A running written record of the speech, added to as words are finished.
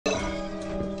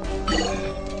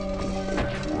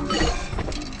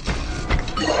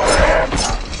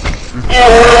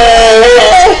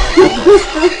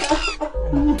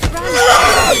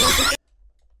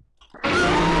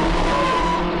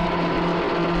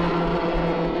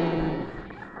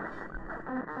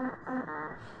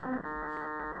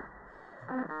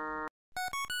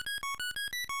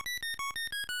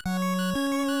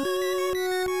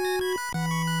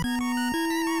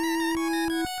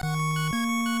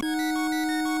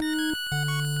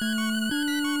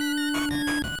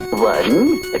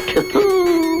One,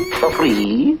 two,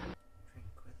 three.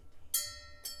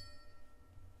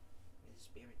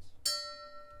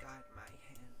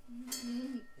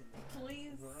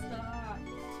 Please stop.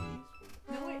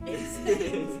 No, it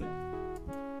isn't.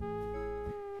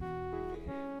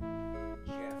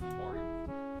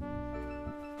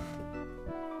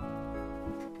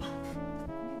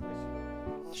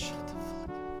 Shut the fuck up.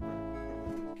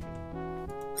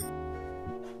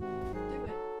 Do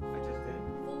it. I just did.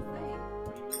 Full thing.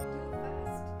 Do it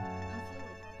fast and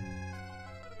fluid.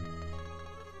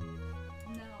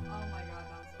 No, oh my god,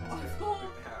 that was awful.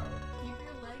 How? Keep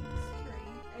your legs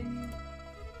straight and you.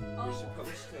 You're Oh,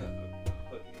 supposed to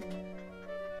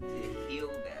heal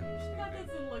them. that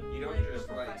doesn't look You don't like just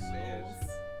the like professionals. this.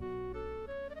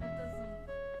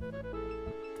 That doesn't.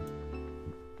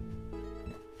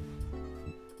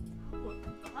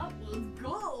 That was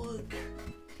gold.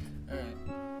 Alright.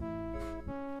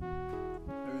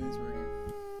 Everything's working.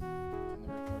 And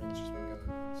the recording's just been going.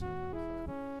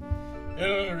 So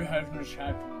it has much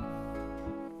happened.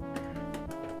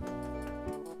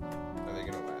 Are they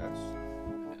gonna last?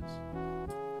 Yes.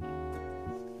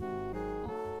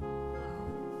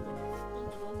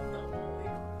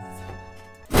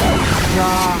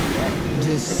 Dark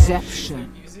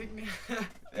deception. Music?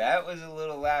 That was a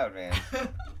little loud, man.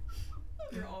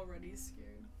 You're already scared.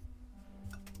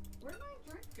 Where'd my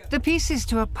drink go? The pieces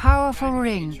to a powerful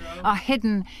ring are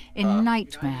hidden in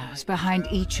nightmares behind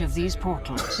each of these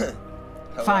portals.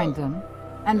 Hello. Find them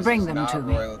and This bring is them not to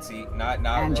me, royalty, not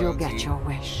and you'll royalty get your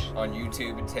wish. on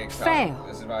YouTube and TikTok. Fail.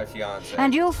 This is my fiance.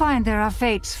 And you'll find there are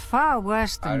fates far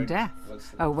worse How than did- death what's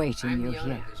the- awaiting you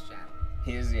here.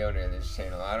 He is the owner of this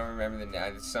channel. I don't remember the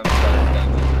name. It's some sort of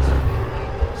dungeons.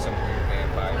 Some weird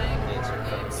vampire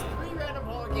nature It's from 3 random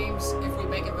horror games if we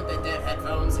make it with the dead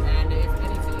headphones, and if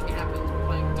anything happens, we're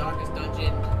playing Darkest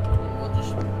Dungeon, and we'll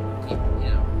just keep,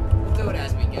 we'll do it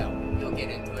as we go. You'll get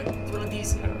into it. It's one of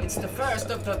these, it's the first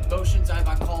of the motions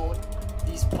I've called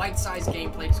these bite-sized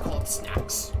gameplays called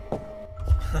snacks.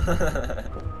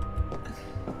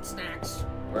 Snacks.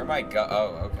 Where am I go?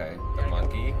 Oh, okay. The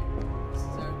monkey.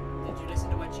 So, did you listen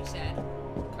to what she said?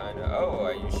 Kinda. Oh,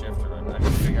 I use shift to run. I need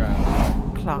to figure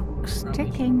out. Clock's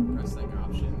ticking. Press like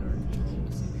option or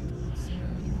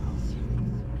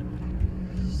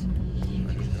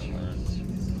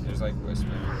There's like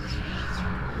whispering.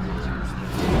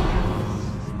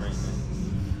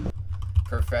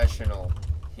 Professional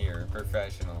here.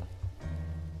 Professional.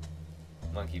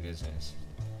 Monkey business.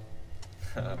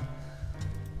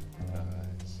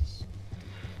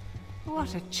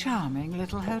 What a charming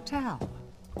little hotel.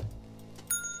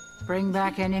 Bring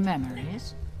back any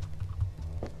memories?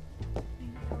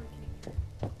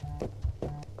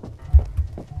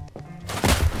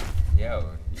 Yo,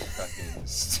 you fucking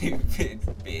stupid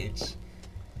bitch.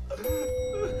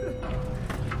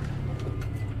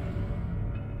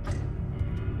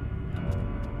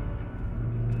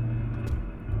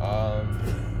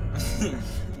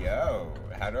 Yo,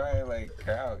 how do I like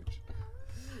crouch?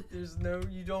 There's no,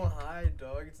 you don't hide,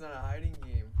 dog. It's not a hiding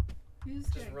game. You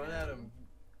Just run at him.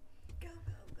 Go,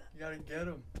 go, go. You gotta get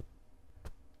him.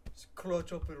 Just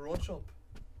clutch up and rush up.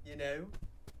 You know?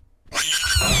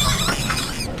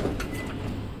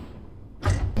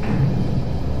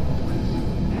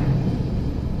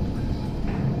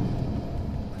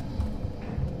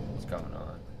 What's going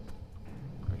on?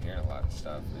 I'm hearing a lot of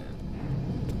stuff,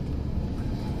 man.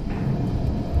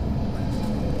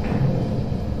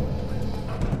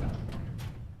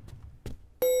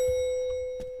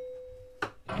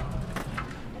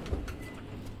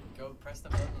 Go press the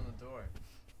button on the door.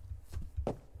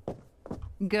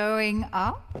 Going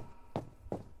up?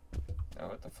 Oh,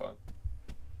 what the fuck?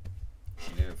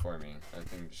 She did it for me. I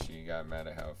think she got mad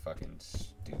at how fucking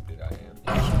stupid I am.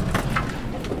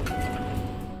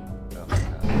 Oh my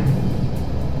god.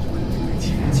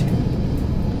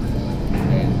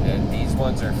 And these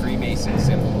ones are Freemason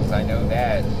symbols. I know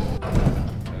that.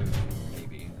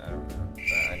 Maybe. I don't know.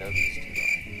 But I know these two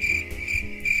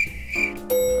are.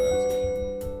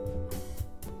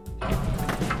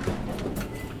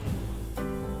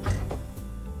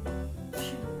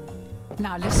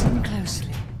 Now listen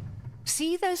closely.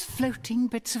 See those floating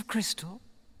bits of crystal?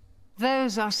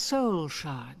 Those are soul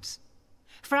shards.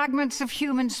 fragments of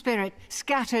human spirit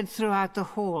scattered throughout the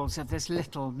halls of this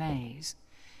little maze.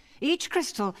 Each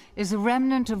crystal is a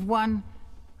remnant of one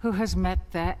who has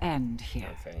met their end here.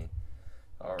 Okay.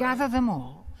 All right. Gather them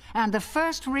all, and the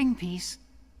first ring piece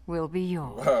will be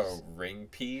yours. Whoa, ring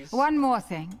piece? One more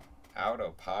thing. Out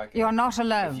of pocket. You're not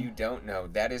alone. If you don't know,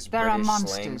 that is There are British slang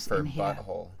monsters for in here.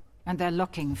 butthole. And they're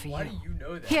looking for Why you. do you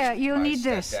know that? Here, you'll My need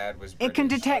this. stepdad was It can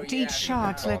British. detect Oh, yeah, each he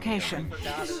shard's called me a location. ring.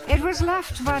 It was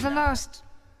left by the last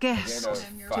You know, guest Five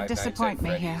to Nights at disappoint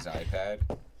me here. Freddy's iPad.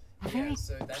 A very Yeah,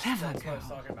 so that's clever what I was girl,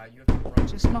 talking about. You have to run.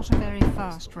 just not a very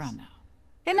fast runner.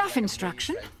 Enough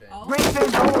instruction. Break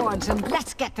those boards and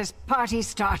let's get this party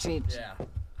started. Yeah,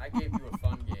 I gave you a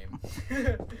fun game.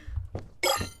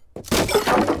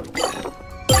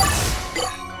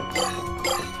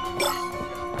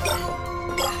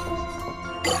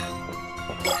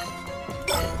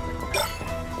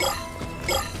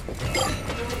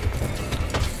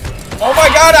 Oh my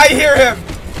god, I hear him!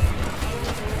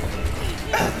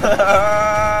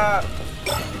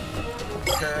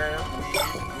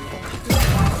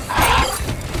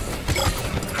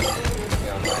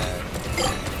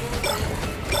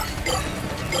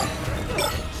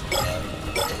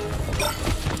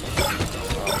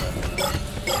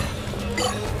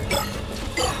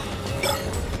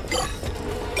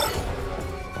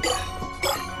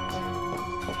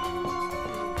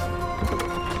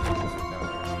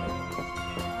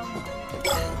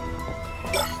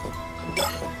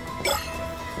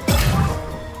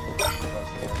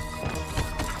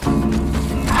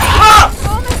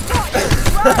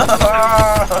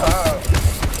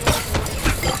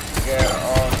 Get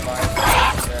on my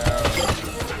face now.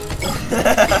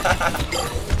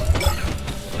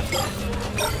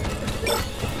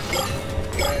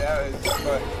 Yeah, that was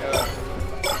fucked up.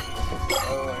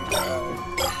 Oh my god.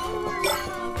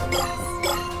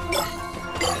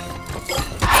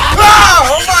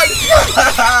 Oh my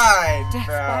god! Death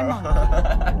Bro. by monocle.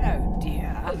 Oh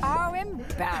dear, how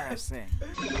embarrassing.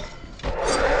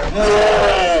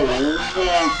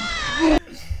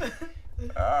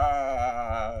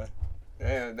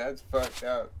 Damn, that's fucked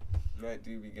up. That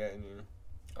do be getting you.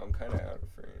 I'm kind of out of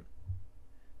frame.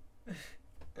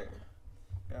 There.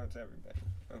 Now it's everybody.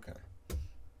 Okay.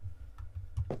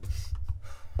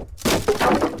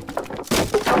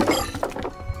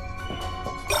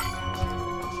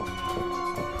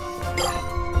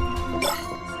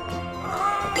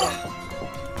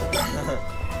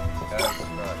 That's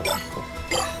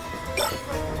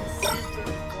funny.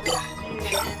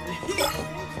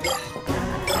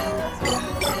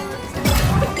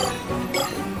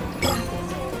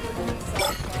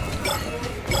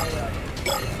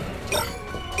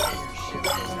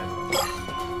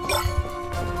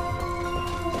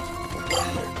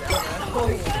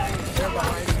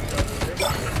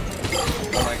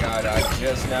 Oh my god, I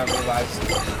just now realized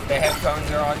the headphones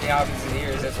are on the opposite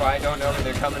ears. That's why I don't know where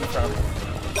they're coming from.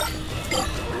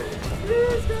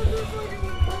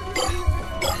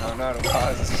 I don't know how to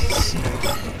pause this shit.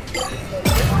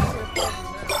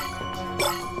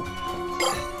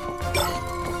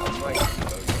 I'm like...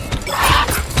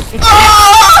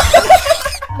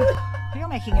 You're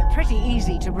making it pretty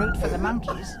easy to root for the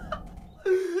monkeys.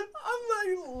 I'm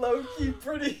like low-key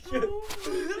pretty good.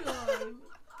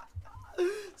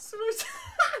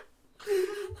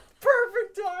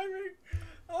 Perfect timing.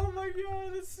 Oh my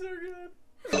god, it's so good.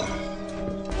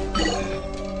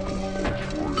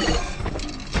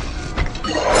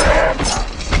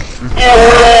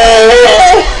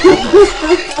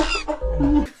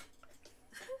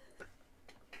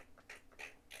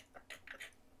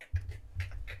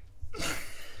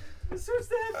 Switch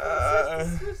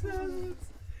the headphones.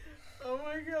 Oh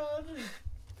my god.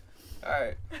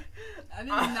 Alright. I did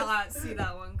not see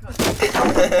that one coming.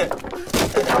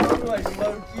 I'm like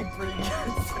low-key pretty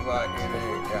good. Fucking A,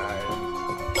 guys.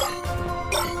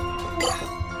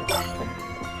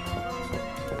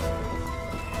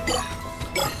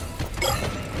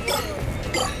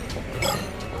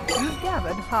 You've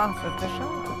gathered half of the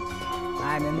shards.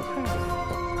 I'm impressed.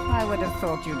 I would have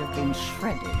thought you'd have been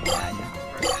shredded by now.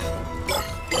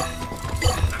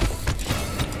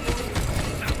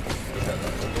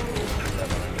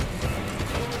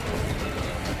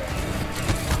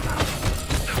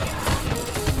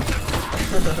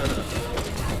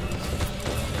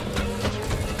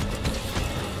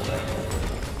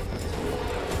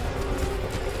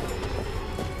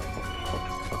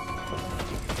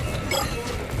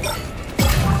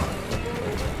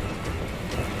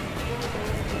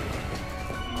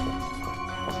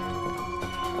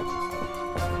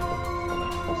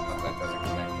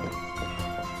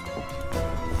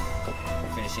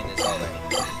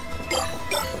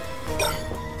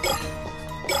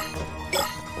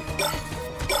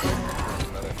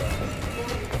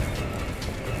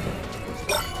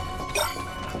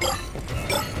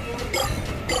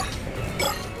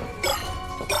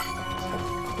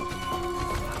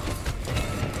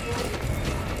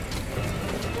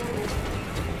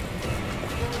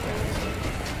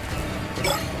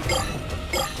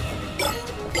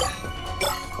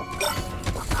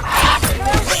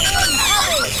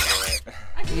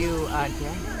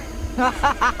 You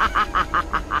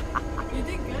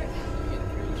did good. You get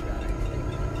free track.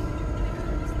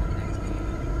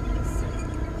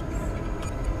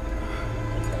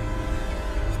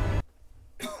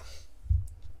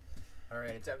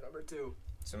 Alright, attempt number 2.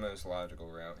 It's the most logical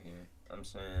route here. I'm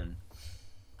saying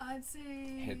I'd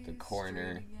say hit the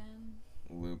corner, straight again.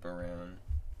 loop around.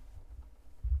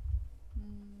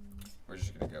 We're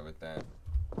just gonna go with that.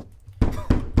 Oh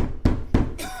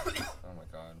my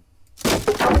god.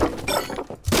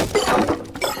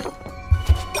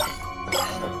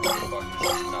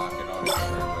 Knock it on his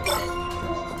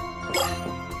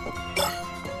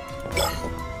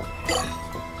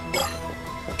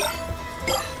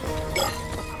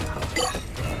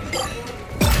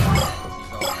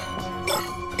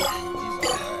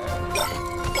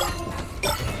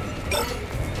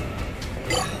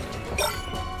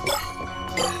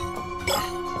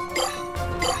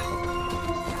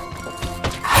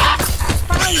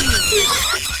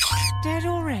Dead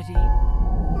already?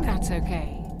 That's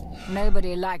okay.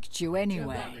 Nobody liked you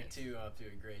anyway. Attempt number 2 off to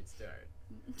a great start.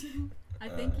 I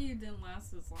think you didn't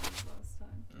last as long as last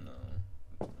time.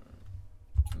 No.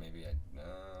 Maybe I. No.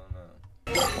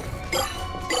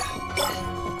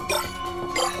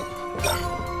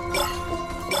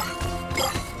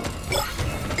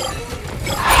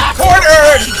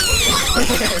 Cornered!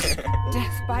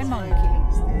 Death by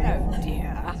monkeys. Oh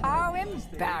dear, how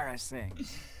embarrassing.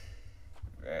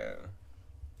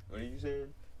 What are you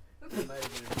saying? That might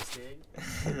have been a mistake.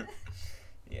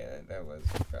 Yeah, that was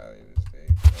probably a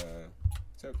mistake.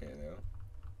 It's okay though.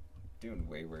 Doing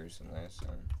way worse than last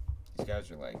time. These guys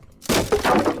are like.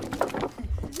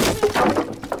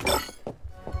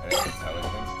 Are they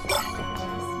intelligent?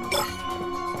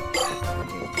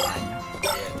 Yeah,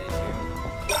 they do.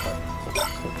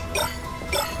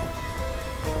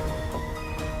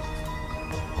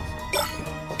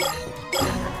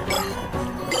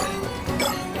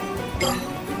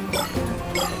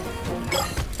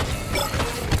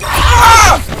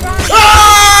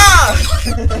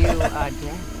 You are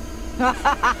dead.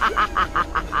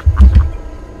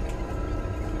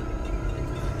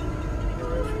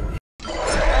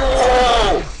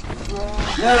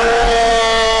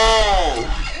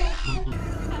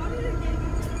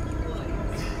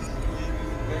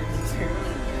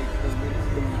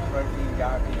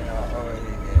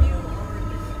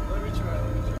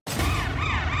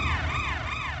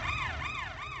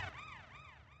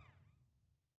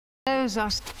 Those are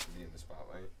Be in the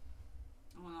spotlight.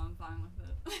 Oh, no, I'm fine with it.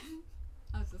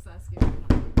 I was just asking.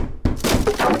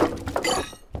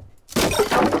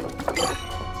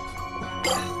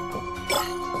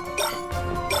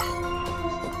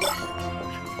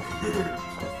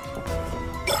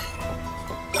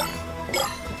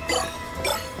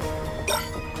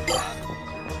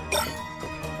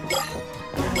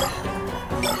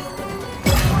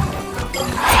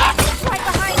 right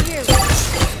behind you.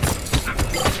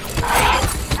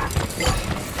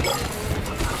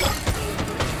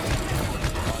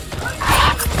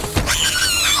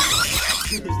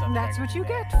 That's what you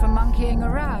get for monkeying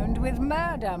around with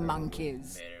murder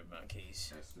monkeys. Murder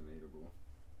monkeys. That's debatable.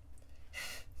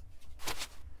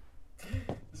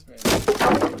 This man.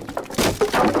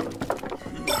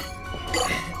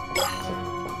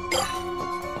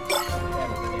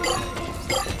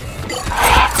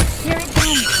 Here it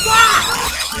comes.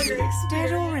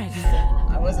 Dead already.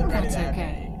 I wasn't ready That's that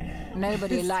okay. day.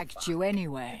 Nobody liked you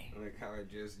anyway. Like how I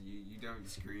just you don't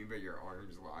scream but your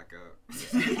arms lock up.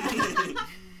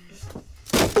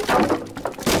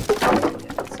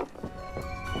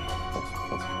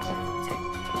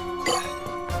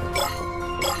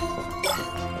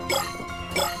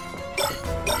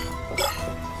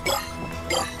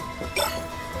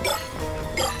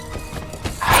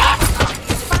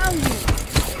 Found you.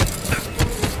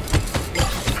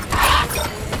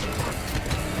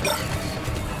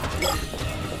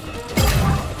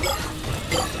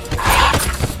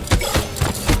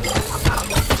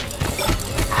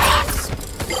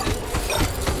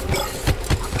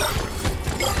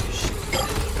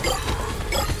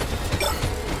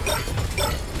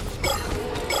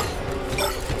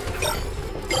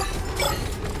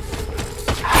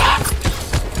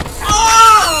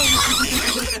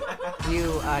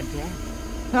 You are dead.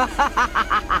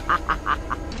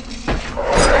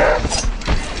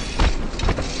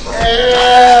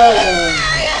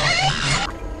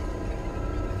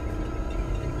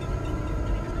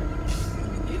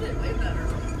 You did way better.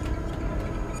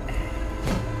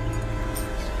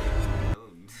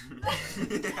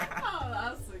 Oh, I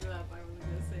was thinking that I wasn't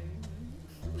gonna say anything.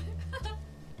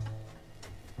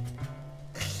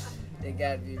 They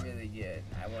gotta be really good.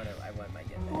 I want my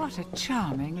get back. What a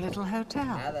charming little Now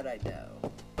hotel. that I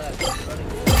know.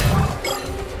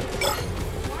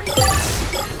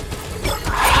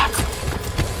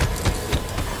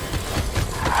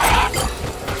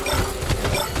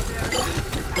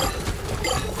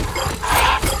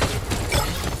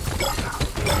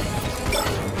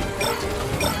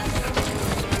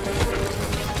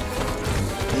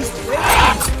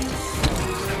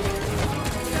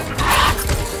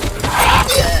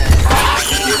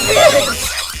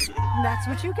 That's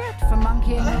what you get for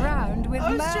monkeying around with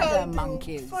murder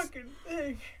monkeys. Fucking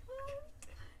thing.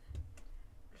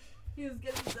 He was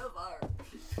getting so far.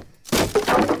 He's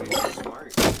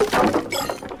smart. I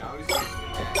was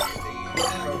thinking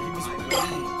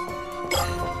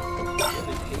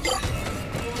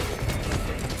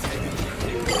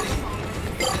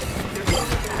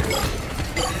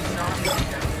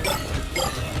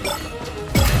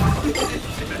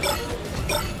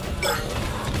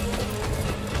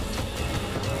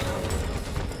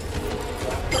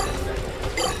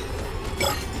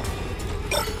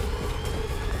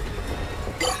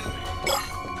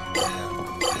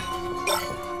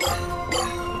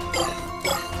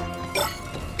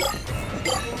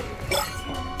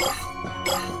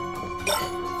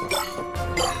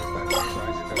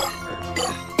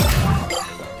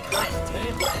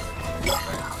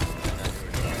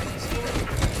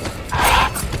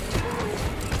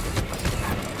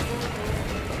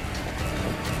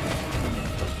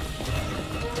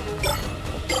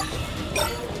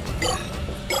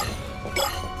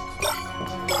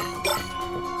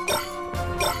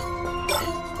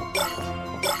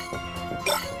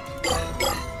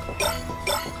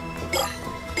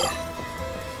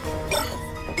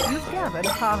You've gathered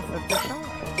half of the shore.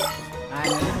 I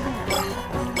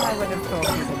would have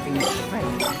thought you would be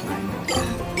shredded by now.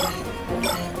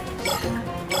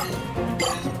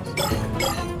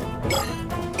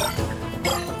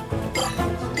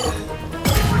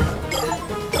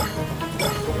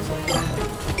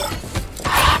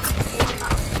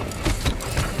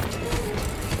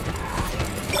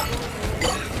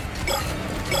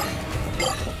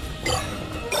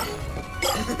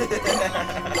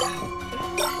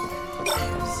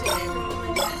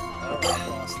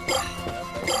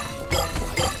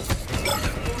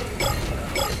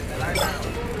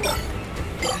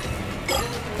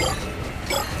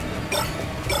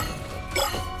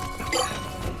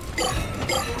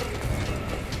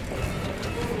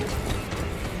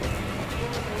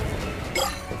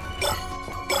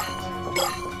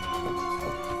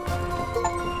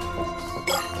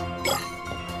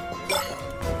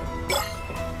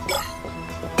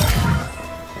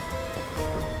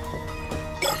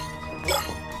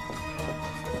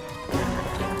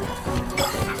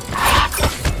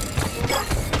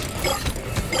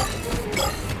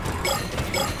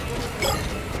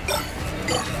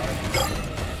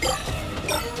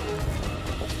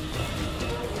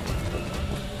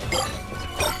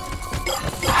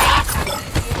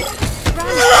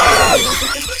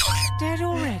 Dead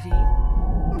already?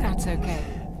 That's okay.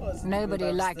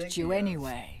 Nobody liked you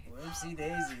anyway. Whoopsie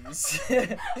daisies.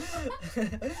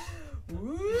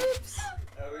 Whoops.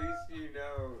 at least you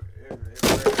know if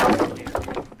we're not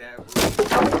camping, that would be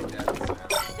death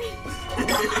sound. If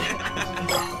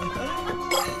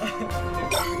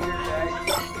you hear that, you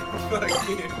can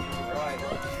fucking run.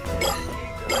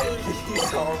 Like,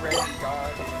 he's already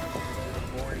gone.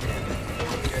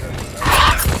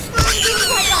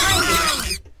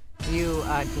 You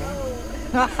are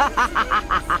dead. Alright.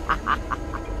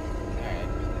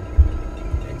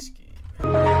 Next game.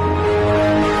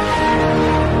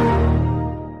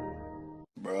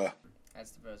 Bruh.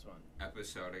 That's the first one.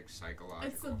 Episodic psychological.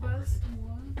 It's the best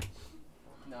one.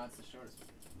 No, it's the shortest one.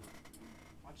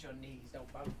 Watch your knees,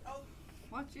 don't bump. Oh!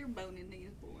 Watch your bony knees,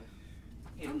 boy.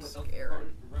 Yeah, I'm look,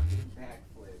 scared. Running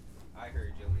backflip. I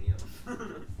heard you, Liam.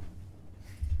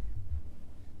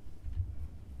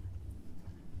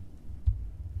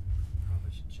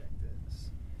 Probably should check this.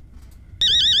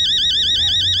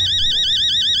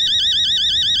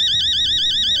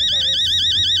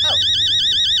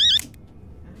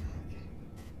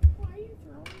 Why are you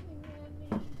throwing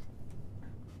things at me?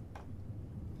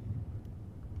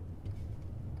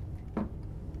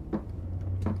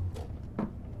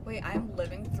 Wait, I'm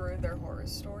living through their horror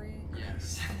story?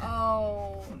 Yes.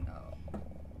 Oh, no.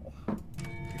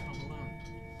 You're home alone.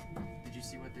 Did you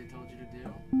see what they told you to do?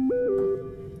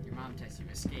 Your mom texts you,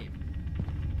 escape.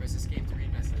 Press escape to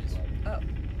read messages. Oh,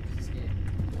 Press escape.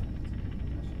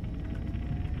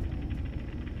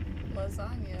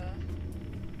 lasagna.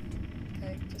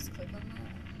 Okay, just click on that.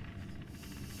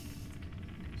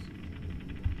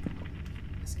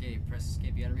 escape. Press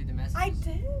escape. You gotta read the message. I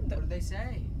did. What did they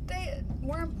say? They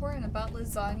were important about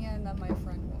lasagna and then my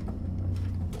friend won't.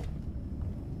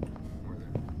 Were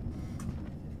there?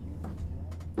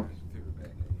 There's a favorite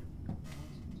bag.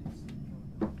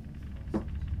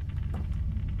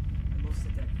 Most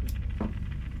of that quick.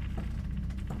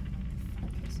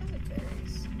 This is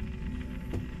berries.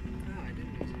 Oh, I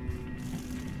didn't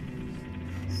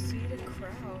use See to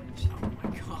crouch. it. Oh my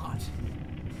god.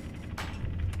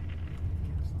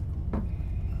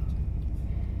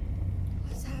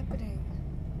 What's happening?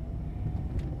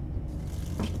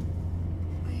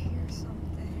 I hear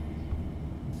something.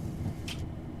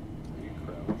 Are you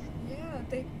crouched? Yeah,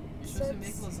 they You're supposed said. to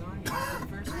make lasagna for the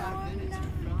first 5 No, I'm minutes. not.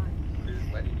 You're fine. They're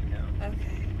just letting you know.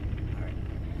 Okay. Alright.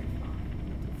 You're fine.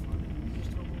 You're fine. You're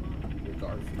just overwhelmed. You're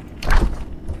Garfield.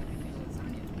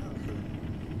 Lasagna.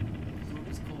 Food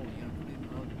is cold. You gotta put it in the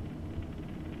oven.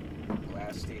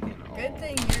 Glass steak and all. Good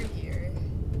thing you're here.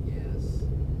 Yes.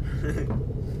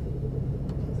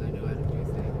 Because I know how to do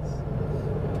things.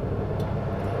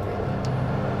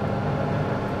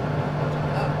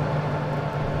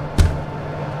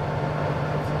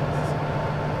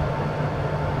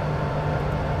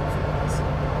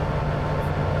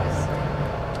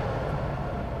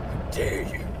 Dare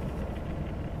you?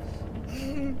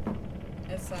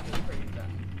 It sounded pretty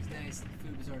dumb. It's nice. The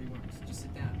food was already warm. So just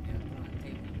sit down. You gotta put it on the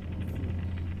table. Food,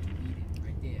 eat it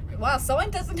right there. Right Wow,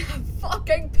 someone doesn't have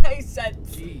fucking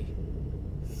patience. Gee.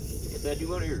 If that you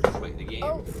want to play the game.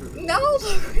 Oh, no,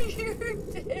 you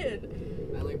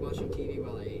did. I like watching TV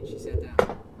while I ate. She sat down.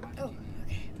 Watching Oh, TV.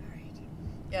 okay, alright.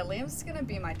 Yeah, Liam's gonna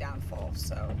be my downfall,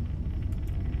 so. I'm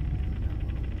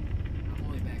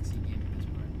only backseat game at this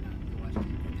part. No, go watch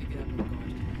TV. Pick it up and go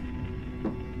watch TV.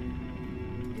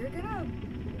 You're gonna.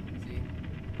 See?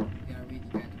 You gotta read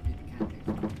the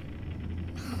context.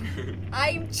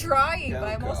 I'm trying, Don't but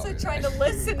I'm also call her trying to that.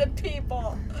 listen to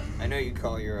people. I know you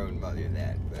call your own mother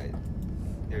that, but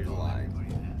there's a lie.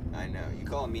 Everybody that. I know. You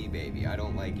call me baby. I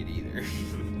don't like it either.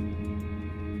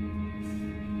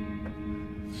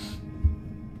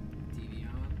 TV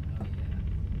on? Oh, yeah.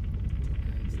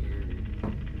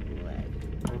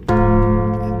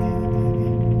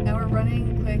 Okay. Now we're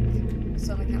running quick.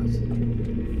 Sit on the couch.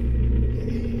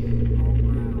 Oh,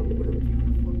 wow. What a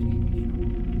beautiful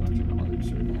TV Watching Archer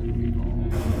show.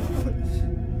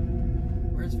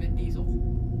 Where's Vin Diesel?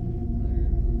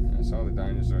 I saw the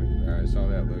dinosaur. I saw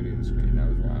that loading screen. That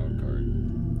was wild card.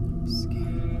 I'm scared.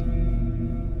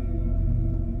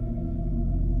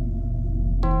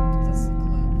 Is this the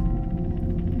clue?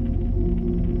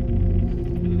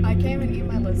 I can't even eat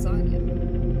my lasagna.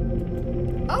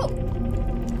 Oh!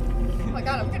 Oh my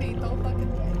god, I'm gonna eat the whole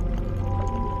fucking thing.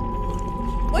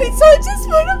 Wait, so it just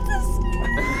went up the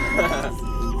stairs!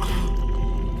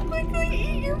 Quickly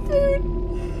eat your food!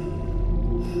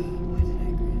 Why did I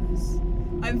agree to this?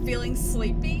 I'm feeling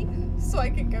sleepy, so I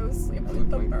can go sleep with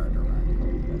the murderer.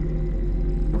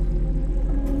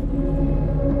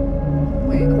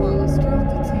 Wait, hold on, let's turn off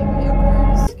the TV. I'm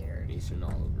very scared. Mason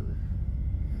Oliver.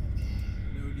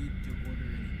 No need to order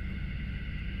anything.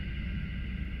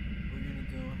 We're gonna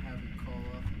go have a call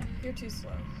up. You're too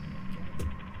slow.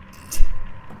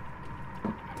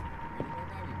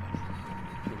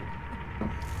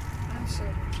 I'm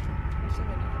sure. Should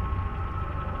we not?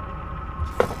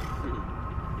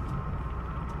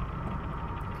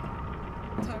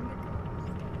 Time to go.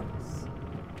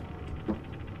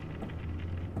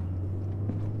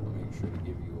 I'll make sure to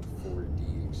give you a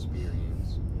 4D experience.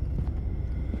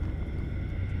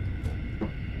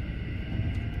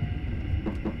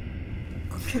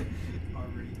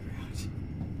 Already crouching.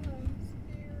 I'm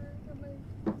scared.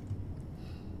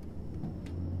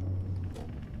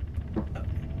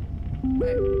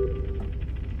 Wait.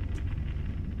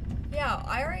 Yeah,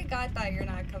 I already got that you're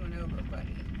not coming over,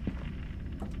 buddy.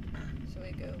 Should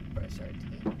we go brush our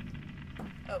teeth?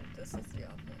 Oh, this is the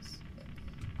office.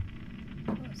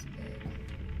 Oh, it's big.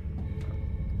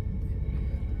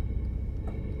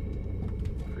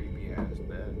 Creepy ass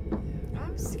bed.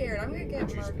 I'm scared. I'm gonna get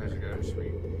Aren't you supposed to murdered. go to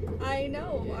sleep? I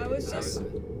know. I was That just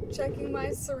was- checking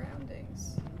my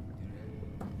surroundings.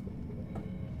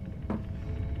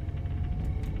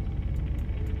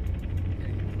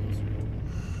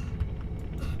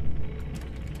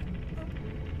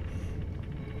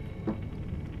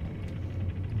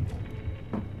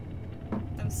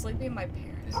 I'm sleeping with my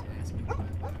parents.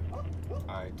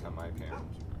 I tell my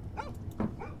parents.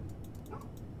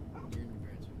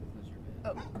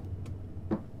 Oh.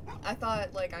 I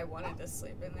thought like I wanted to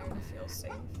sleep in there to feel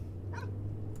safe.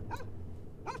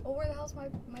 Well, where the hell's my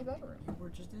bedroom? We're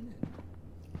just in it.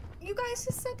 You guys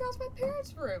just said that was my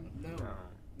parents' room. No,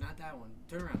 not that one.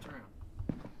 Turn around, turn around.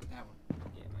 That one.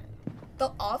 Yeah, man.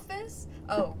 The office?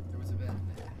 Oh. There was a bed in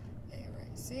there. Yeah,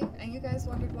 right. See? And you guys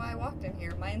wondered why I walked in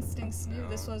here. My instincts knew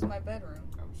this was my bedroom.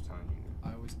 I was telling you.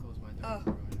 I always close my door Oh.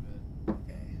 before going to bed.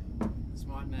 Okay.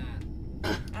 Smart man.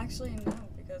 Actually, no,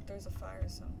 because there's a fire or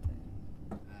something.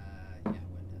 Yeah,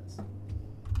 windows.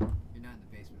 You're not in the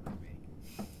basement like me.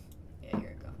 Yeah,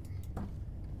 you're a goner.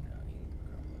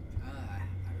 I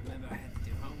remember I had to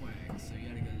do homework, so you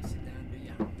gotta go sit down and do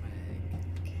your homework.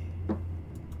 Okay.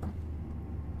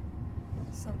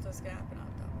 Something's gonna happen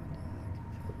out that window.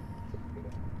 I can feel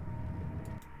it.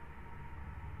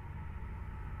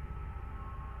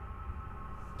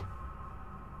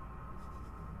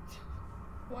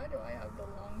 Why do I have the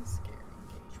long, scary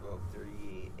game?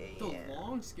 12:38 a.m. The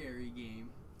long, scary game.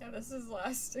 Yeah, this is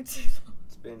lasting too long.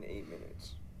 It's been 8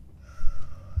 minutes.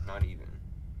 Not even.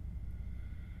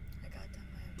 I got done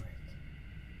my break.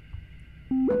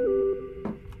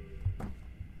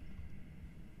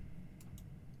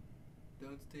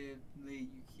 Don't stay up late,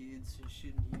 you kids. You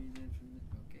shouldn't hear that from the...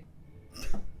 Okay.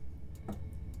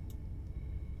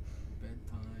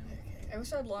 Bedtime. Okay. I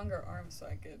wish I had longer arms so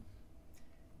I could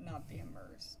not be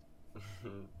immersed.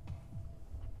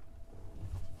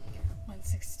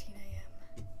 1:16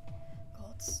 a.m.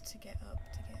 Goals to get up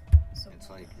to get some It's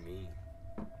water. like me.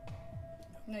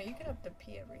 No, you get up to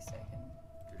pee every second.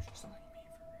 You're just like me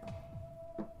for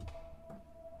real.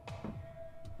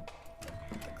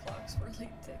 The clock's really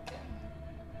ticking.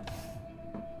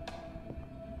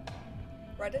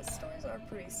 Reddit stories are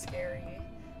pretty scary.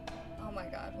 Oh my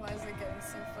god, why is it getting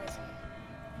so fuzzy?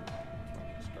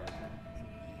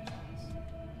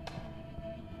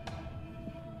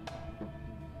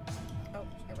 Oh,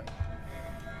 you're right.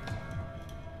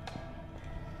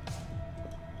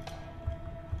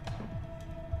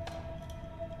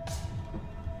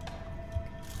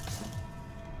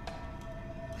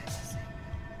 What is this thing?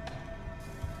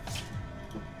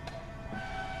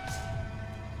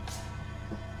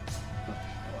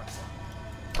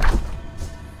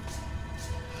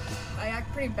 I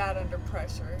act pretty bad under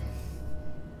pressure.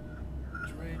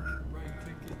 Drink, right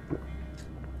ticket.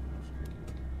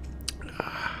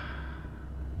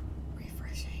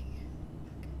 Refreshing.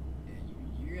 Yeah,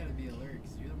 you gotta be alert,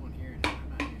 because you're the one hearing it. I'm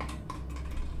not hearing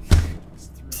it.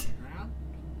 Just threw it on the ground.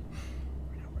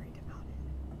 We're not worried about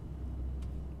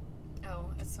it.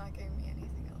 Oh, it's not giving me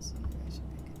anything else, so maybe I should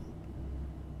pick it up.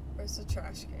 Where's the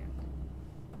trash can?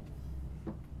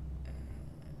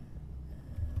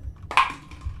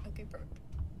 Okay, perfect.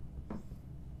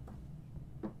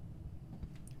 We're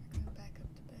going back up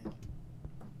to bed.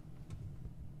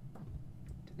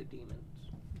 To the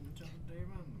demons. Jump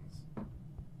demons.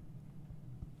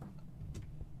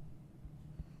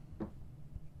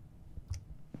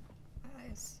 My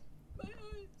eyes. My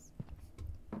eyes.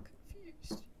 I'm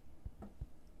confused.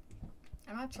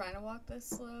 I'm not trying to walk this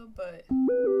slow, but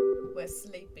we're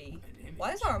sleepy.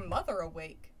 Why is our mother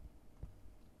awake?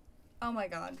 Oh my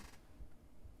god.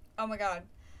 Oh my god.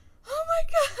 Oh my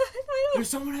god. I don't. There's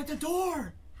someone at the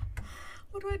door!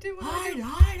 What do I do? What do I Hide, do?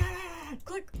 hide, hide, hide!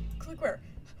 Click where?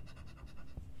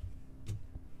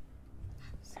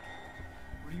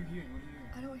 What are you hearing? What are you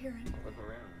hearing? I don't hear anything. Look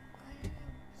around.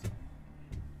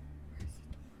 Where's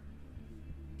the door?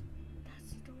 That's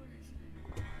the door, isn't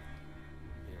it?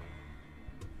 Yeah.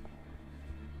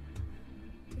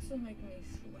 This will make me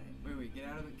sweat. Wait, get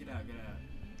out of it. Get out.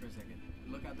 For a second.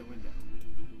 Look out the window.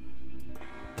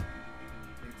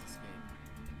 It's escape.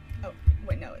 Oh,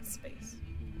 wait, no, it's space.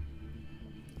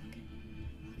 Okay.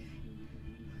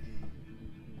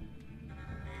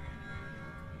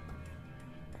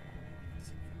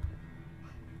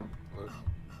 Look.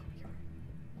 Oh, you're right.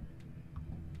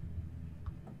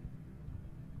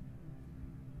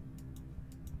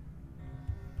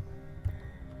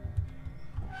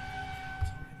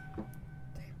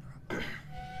 They probably.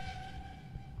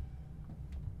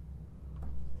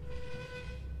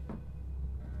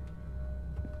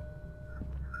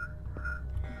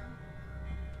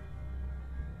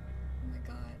 Oh my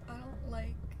god, I don't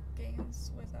like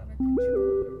games without a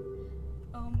controller.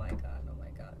 Oh my god, oh my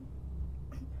god.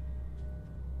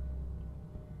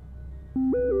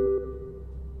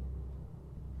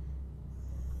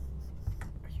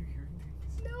 Are you hearing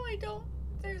things? No, I don't.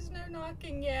 There's no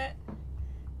knocking yet.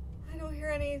 I don't hear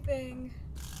anything.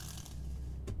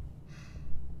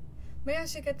 Maybe I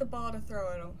should get the ball to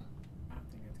throw at him. I don't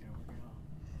think that's gonna work at all.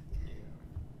 Yeah.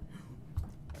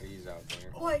 Oh, he's out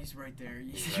there. Oh, What? he's right there.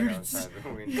 He's right outside the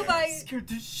window. Goodbye. Scared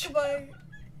the shit. Goodbye.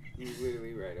 He's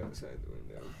literally right outside the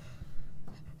window.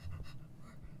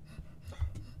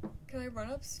 Can I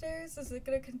run upstairs? Is it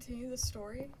gonna continue the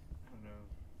story? I don't know.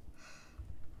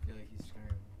 I feel like he's trying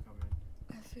to come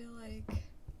in. I feel like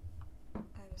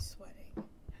I'm sweating.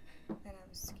 And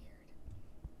I'm scared.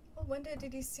 What window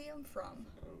did you see him from?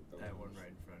 That one right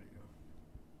in front of you.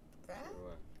 That?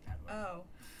 What? That one. Oh.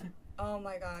 Oh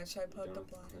my god, should I poke the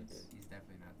blinds? He's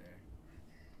definitely not there.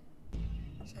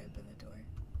 Should I open the door?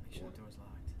 Make sure the door's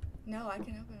locked. No, I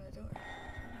can open the door.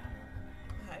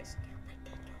 Guys.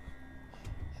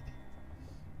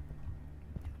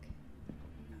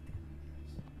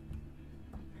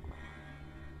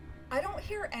 I don't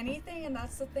hear anything, and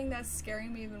that's the thing that's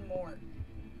scaring me even more.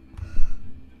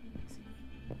 He's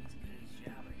good at his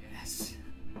job, I guess.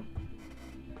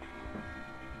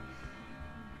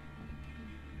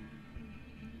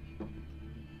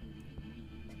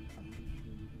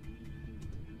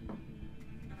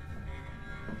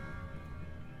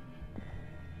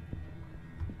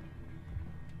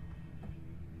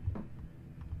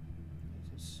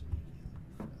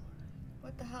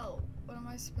 What the hell? What am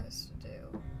I supposed to do?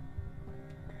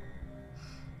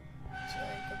 Should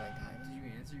I go back home? Did you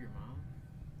answer your mom?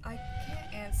 I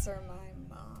can't answer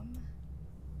my mom.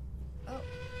 Oh.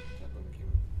 Tap on the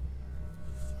camera.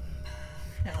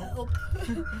 Help.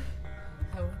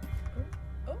 Help.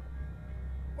 Oh.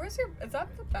 Where's your... Is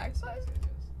that the backside?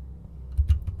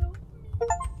 Help me.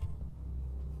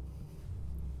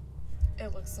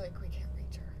 It looks like we can't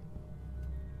reach her.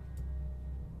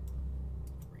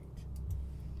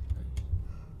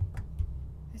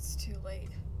 It's too late.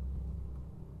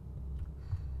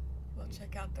 We'll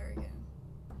check out there again.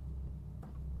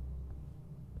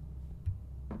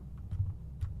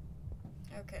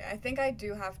 Okay, I think I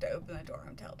do have to open the door,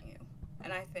 I'm telling you.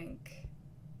 And I think...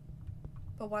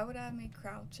 But why would I have me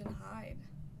crouch and hide?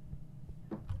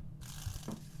 Alright,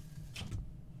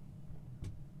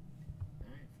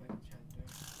 fucking shut the door.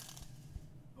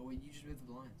 Oh wait, you just moved the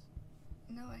blinds.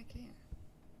 No, I can't.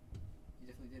 You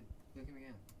definitely did. Look at me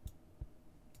again.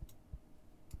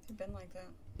 You've been like that.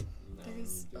 No,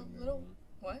 There's you a didn't little... move them.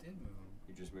 What? You did move them.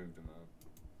 You just moved them up.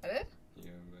 I did?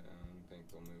 Yeah, but I don't think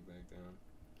they'll move back down.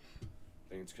 I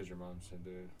think it's because your mom said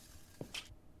that.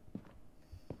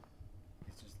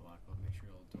 It's just locked. We'll make sure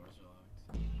all the doors are locked.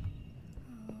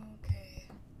 Okay.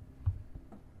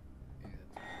 Maybe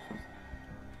that's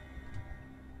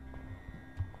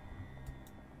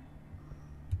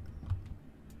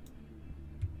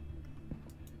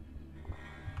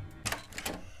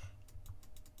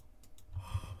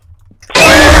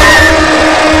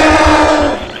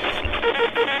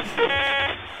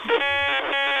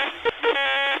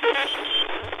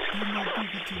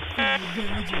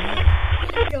it's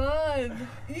just God,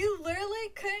 you literally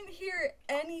couldn't hear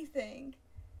anything.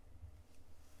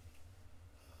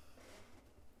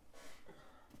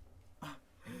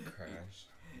 Crash.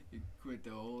 You quit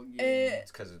the whole game.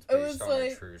 It's because it's It was based on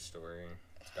like- a true story.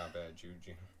 It's got bad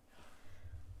juju.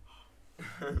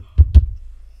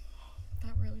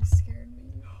 That really scared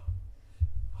me.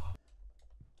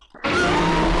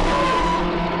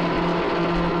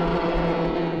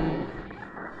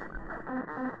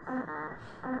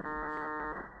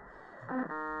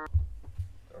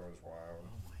 That was wild.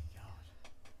 Oh my god.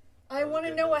 I want to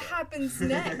good know what though. happens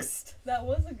next. That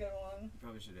was a good one. You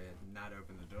probably should have not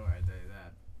opened the door, I tell you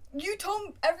that. You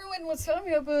told everyone was telling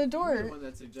me to open the You're the door. one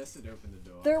that suggested open the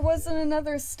door. There wasn't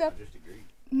another step. I just agreed.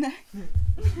 I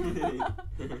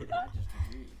just agreed.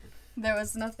 There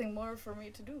was nothing more for me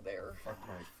to do there. Fuck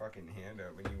my fucking hand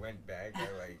up. When you went back, I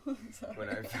like, Sorry. when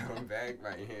I fell back,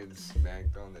 my hand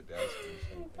smacked on the desk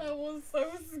or something. I was so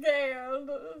scared.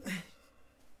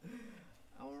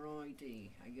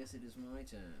 Alrighty, I guess it is my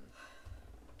turn.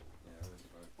 Yeah, that was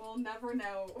fucked. We'll never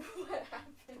know what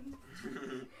happened.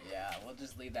 Yeah, we'll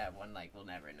just leave that one like we'll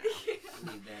never know.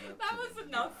 Leave that up That to was the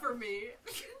enough God. for me.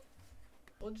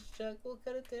 We'll just check, we'll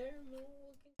cut it there.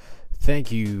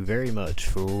 Thank you very much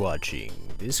for watching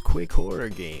this quick horror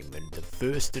game and the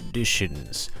first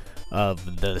editions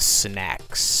of the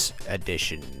Snacks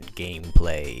Edition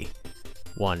gameplay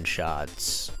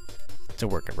one-shots. It's a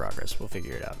work in progress. We'll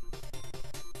figure it out.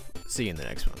 See you in the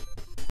next one.